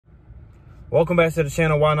Welcome back to the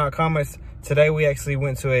channel, Why Not Comics. Today we actually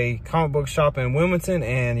went to a comic book shop in Wilmington,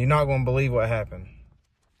 and you're not going to believe what happened.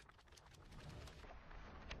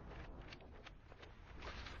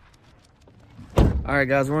 Alright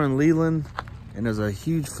guys, we're in Leland, and there's a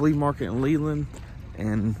huge flea market in Leland,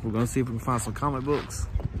 and we're going to see if we can find some comic books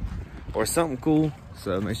or something cool.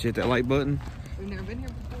 So make sure you hit that like button. We've never been here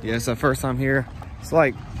before. Yeah, it's our first time here. It's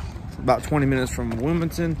like about 20 minutes from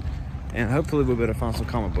Wilmington, and hopefully we'll be able to find some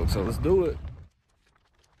comic books. So let's do it.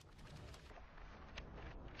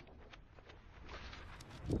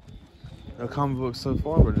 No comic books so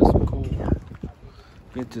far, but there's some cool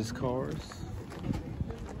vintage cars.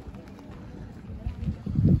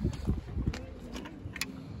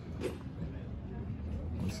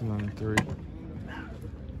 It's 93.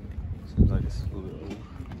 Seems like it's a little bit old.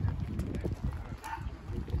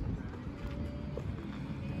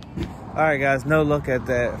 All right, guys, no look at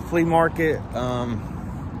that flea market.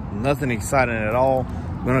 Nothing exciting at all.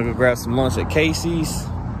 We're gonna go grab some lunch at Casey's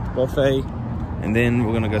buffet, and then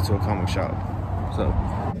we're gonna go to a comic shop. So,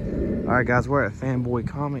 all right, guys, we're at Fanboy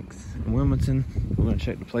Comics in Wilmington. We're gonna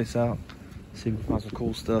check the place out, see if we can find some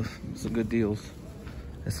cool stuff, some good deals,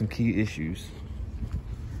 and some key issues.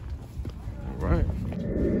 All right.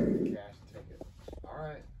 Cash ticket. All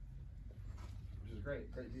right. Which is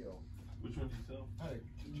great. Great deal. Which one did you sell? I had a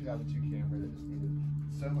 2002 Camry that just needed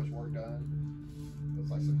so much work done. It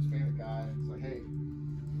was like some Hispanic guy. It's like, hey,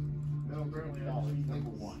 no, $50,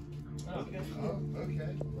 label one. Okay. Oh,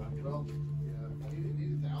 okay. Well, yeah, it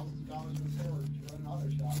needed thousands of dollars in sales to run an auto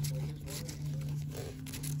shop. So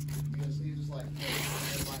he's just like, hey,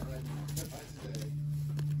 right today.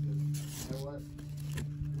 You know what?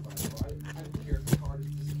 I didn't care if the car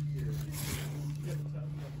just disappeared.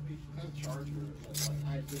 No charger. Like,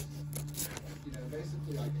 I just,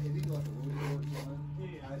 basically, like, it needed like a little bit work done.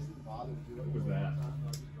 I just didn't bother to do it. What was that?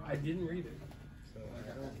 I didn't read it. So, like,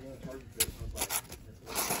 I don't want to charge it. I was like,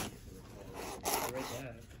 I read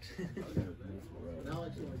that. now I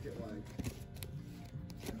actually want to get like,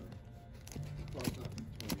 probably not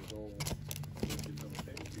 20 years old.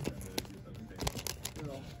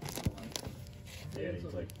 Yeah,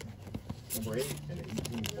 it's like break and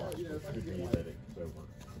 18 plus. Could be that it's over.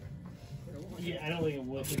 Yeah, I don't think it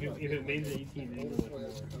would. If it made the 18, then it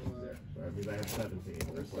would. I mean, I have 17.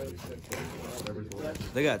 That's why whatever's the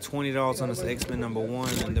last. They got $20 on this X-Men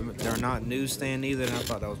 #1, and they're not newsstand either. And I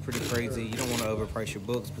thought that was pretty crazy. You don't want to overprice your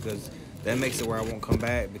books because that makes it where I won't come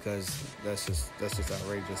back, because that's just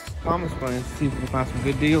outrageous. Comics Plan, see if we can find some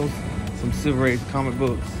good deals, some Silver Age comic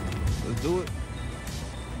books. Let's do it.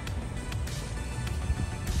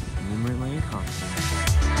 Memory Lane Comics.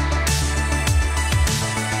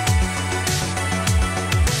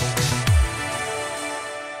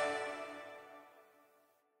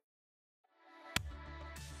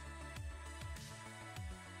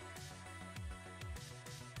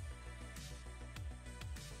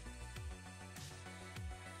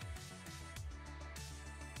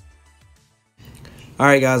 All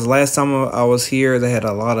right, guys, last time I was here, they had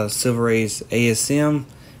a lot of Silver Age ASM,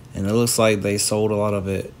 and it looks like they sold a lot of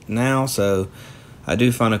it now. So I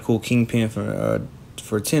do find a cool Kingpin for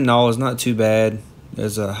 $10, not too bad.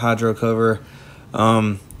 There's a Hydro cover.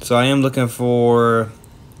 So I am looking for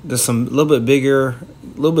just some little bit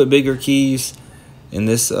bigger keys in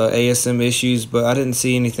this ASM issues, but I didn't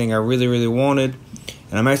see anything I really wanted.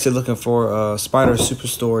 And I'm actually looking for Spider Super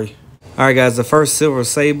Story. All right, guys, the first Silver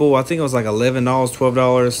Sable, I think it was like $11,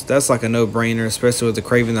 $12. That's like a no-brainer, especially with the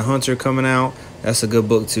Kraven the Hunter coming out. That's a good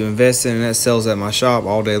book to invest in, and that sells at my shop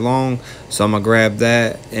all day long. So I'm going to grab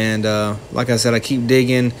that. And like I said, I keep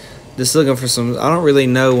digging, just looking for some. I don't really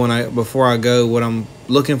know before I go what I'm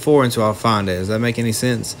looking for until I find it. Does that make any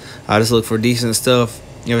sense? I just look for decent stuff.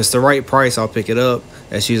 If it's the right price, I'll pick it up.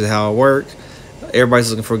 That's usually how I work. Everybody's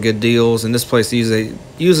looking for good deals, and this place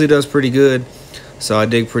usually does pretty good. So I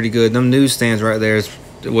dig pretty good. Them newsstands right there is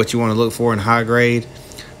what you want to look for in high grade.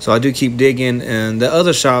 So I do keep digging. And the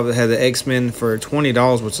other shop that had the X-Men for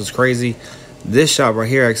 $20, which is crazy. This shop right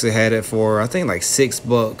here actually had it for, I think, like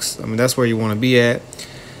 $6. I mean, that's where you want to be at.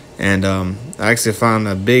 And I actually found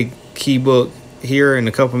a big key book here in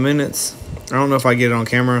a couple minutes. I don't know if I get it on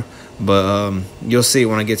camera, but you'll see it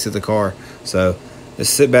when I get to the car. So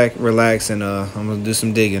just sit back, relax, and I'm going to do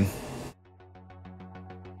some digging.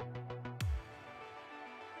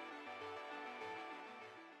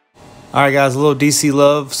 All right, guys, a little DC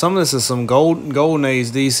love. Some of this is some Golden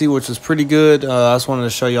Age DC, which is pretty good. I just wanted to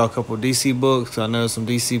show y'all a couple of DC books. I know some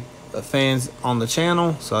DC fans on the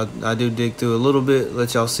channel, so I do dig through a little bit,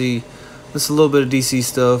 let y'all see just a little bit of DC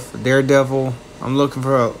stuff. Daredevil. I'm looking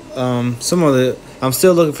for some of the I'm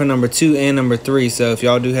still looking for number 2 and number 3. So if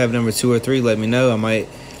y'all do have number 2 or 3, let me know. I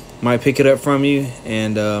might pick it up from you.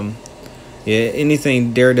 And yeah,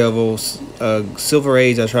 anything Daredevil, Silver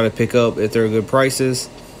Age, I try to pick up if they're good prices.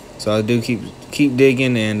 So I do keep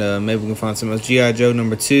digging, and maybe we can find some else. G.I. Joe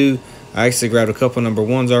number 2. I actually grabbed a couple number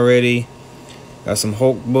 1s already. Got some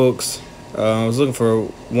Hulk books. I was looking for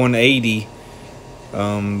 180,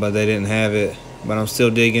 but they didn't have it. But I'm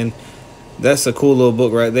still digging. That's a cool little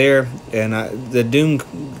book right there. And the Doom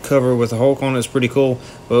cover with the Hulk on it is pretty cool.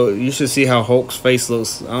 But you should see how Hulk's face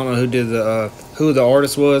looks. I don't know who the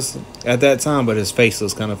artist was at that time, but his face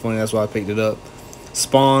looks kind of funny. That's why I picked it up.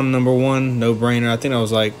 Spawn number 1, no brainer. I think I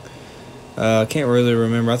was like, I can't really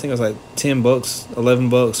remember. I think it was like 10 bucks, 11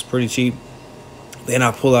 bucks, pretty cheap. Then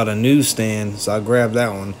I pull out a newsstand, so I grabbed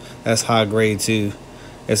that one. That's high grade too.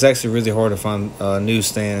 It's actually really hard to find a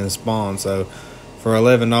newsstand in Spawn, so for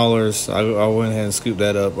 $11, I went ahead and scooped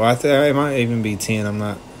that up. Well, I think it might even be 10. I'm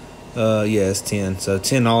not. Yeah, it's 10. So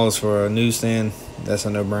 $10 for a newsstand. That's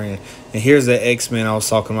a no-brainer. And here's the X-Men I was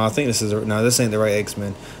talking about. I think this ain't the right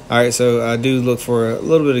X-Men. All right, so I do look for a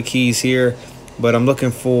little bit of keys here, but I'm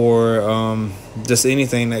looking for just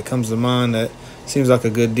anything that comes to mind that seems like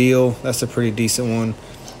a good deal. That's a pretty decent one.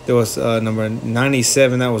 There was number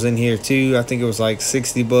 97 that was in here too. I think it was like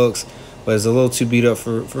 60 bucks, but it's a little too beat up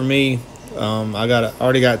for me. I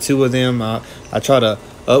already got 2 of them. I try to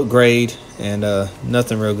upgrade, and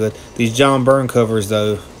nothing real good. These John Byrne covers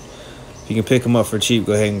though, if you can pick them up for cheap,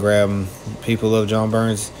 go ahead and grab them. People love John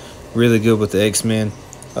Byrne's. Really good with the X-Men.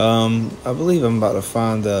 I believe I'm about to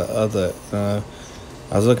find the other.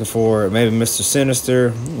 I was looking for maybe Mr.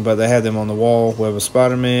 Sinister, but they had them on the wall. Web of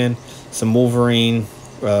Spider-Man, some Wolverine.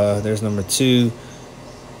 There's number 2.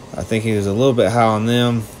 I think he was a little bit high on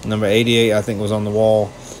them. Number 88, I think, was on the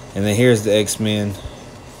wall. And then here's the X-Men.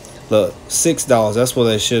 Look, $6. That's what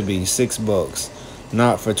they should be. $6.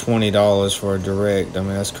 Not for $20 for a direct. I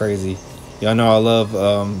mean, that's crazy. Y'all know I love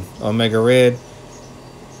Omega Red.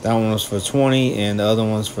 That one was for $20, and the other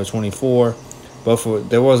one's for $24.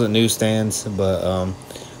 There wasn't newsstands, but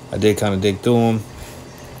I did kind of dig through them.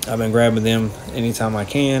 I've been grabbing them anytime I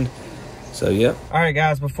can. So, yep. All right,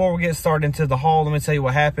 guys, before we get started into the haul, let me tell you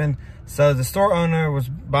what happened. So the store owner was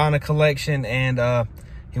buying a collection, and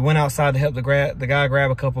he went outside to help the guy grab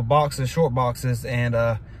a couple boxes, short boxes,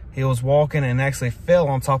 and he was walking and actually fell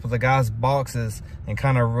on top of the guy's boxes and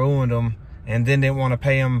kind of ruined them, and then didn't want to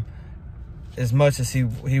pay him as much as he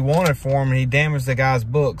wanted for him, and he damaged the guy's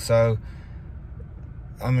book. So,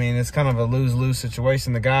 I mean, it's kind of a lose-lose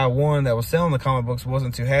situation. The guy, that was selling the comic books,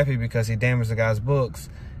 wasn't too happy because he damaged the guy's books.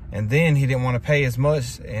 And then he didn't want to pay as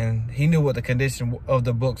much, and he knew what the condition of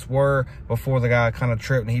the books were before the guy kind of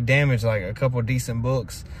tripped, and he damaged like a couple of decent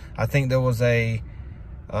books. I think there was a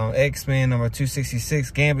X-Men number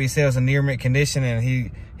 266. Gambit said it was a near mint condition, and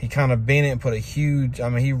he kind of bent it and put a huge, I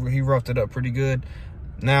mean, he roughed it up pretty good.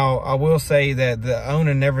 Now, I will say that the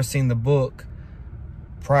owner never seen the book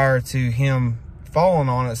prior to him falling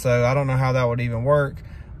on it, so I don't know how that would even work.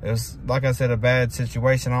 It was, like I said, a bad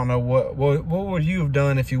situation. I don't know what would you have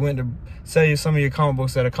done if you went to sell some of your comic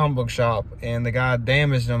books at a comic book shop, and the guy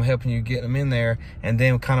damaged them, helping you get them in there, and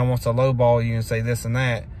then kind of wants to lowball you and say this and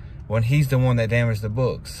that when he's the one that damaged the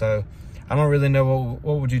books. So I don't really know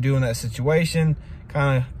what would you do in that situation.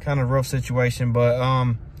 Kind of rough situation,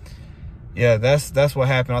 but yeah, that's what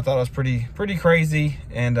happened. I thought it was pretty crazy.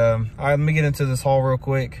 And all right, let me get into this haul real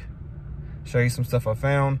quick. Show you some stuff I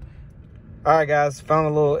found. All right, guys, found a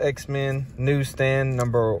little X-Men newsstand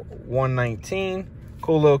number 119.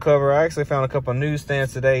 Cool little cover. I actually found a couple of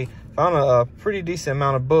newsstands today. Found a pretty decent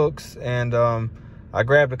amount of books, and I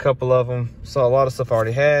grabbed a couple of them. Saw a lot of stuff I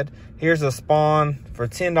already had. Here's a Spawn for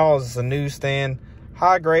 $10. It's a newsstand,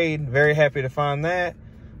 high grade. Very happy to find that.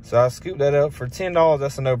 So I scooped that up for $10.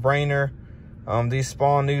 That's a no-brainer. These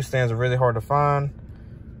Spawn newsstands are really hard to find,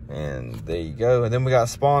 and there you go. And then we got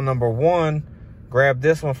Spawn number 1. Grabbed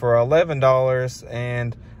this one for $11,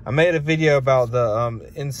 and I made a video about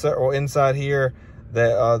the inside here,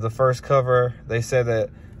 that the first cover, they said that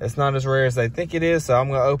it's not as rare as they think it is. So I'm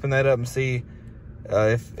gonna open that up and see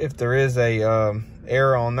if there is a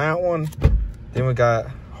error on that one. Then we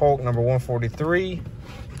got Hulk number 143.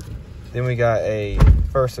 Then we got a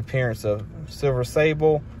first appearance of Silver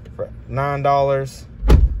Sable for $9.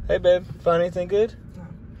 Hey babe, find anything good? No.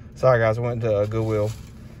 Sorry guys, I went to Goodwill.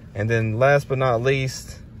 And then last but not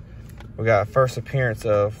least, we got first appearance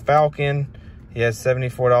of Falcon. He has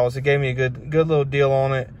 $74. He gave me a good little deal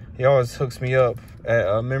on it. He always hooks me up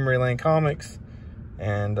at Memory Lane Comics,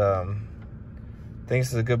 and thinks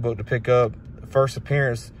it's a good book to pick up. First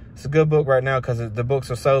appearance. It's a good book right now because the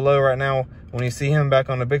books are so low right now. When you see him back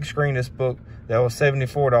on the big screen, this that was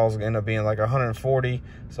 $74 end up being like $140.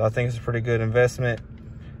 So I think it's a pretty good investment.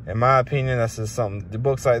 In my opinion, that's just something, the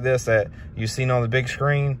books like this that you've seen on the big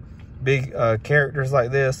screen, big characters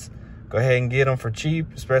like this, go ahead and get them for cheap,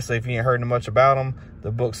 especially if you ain't heard much about them.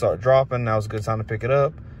 The books start dropping, now is a good time to pick it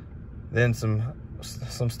up. Then some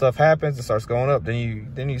stuff happens, it starts going up,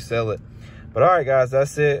 then you sell it. But all right, guys,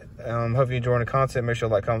 that's it. Hope you enjoying the content. Make sure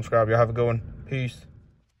to like, comment, subscribe. Y'all have a good one. Peace.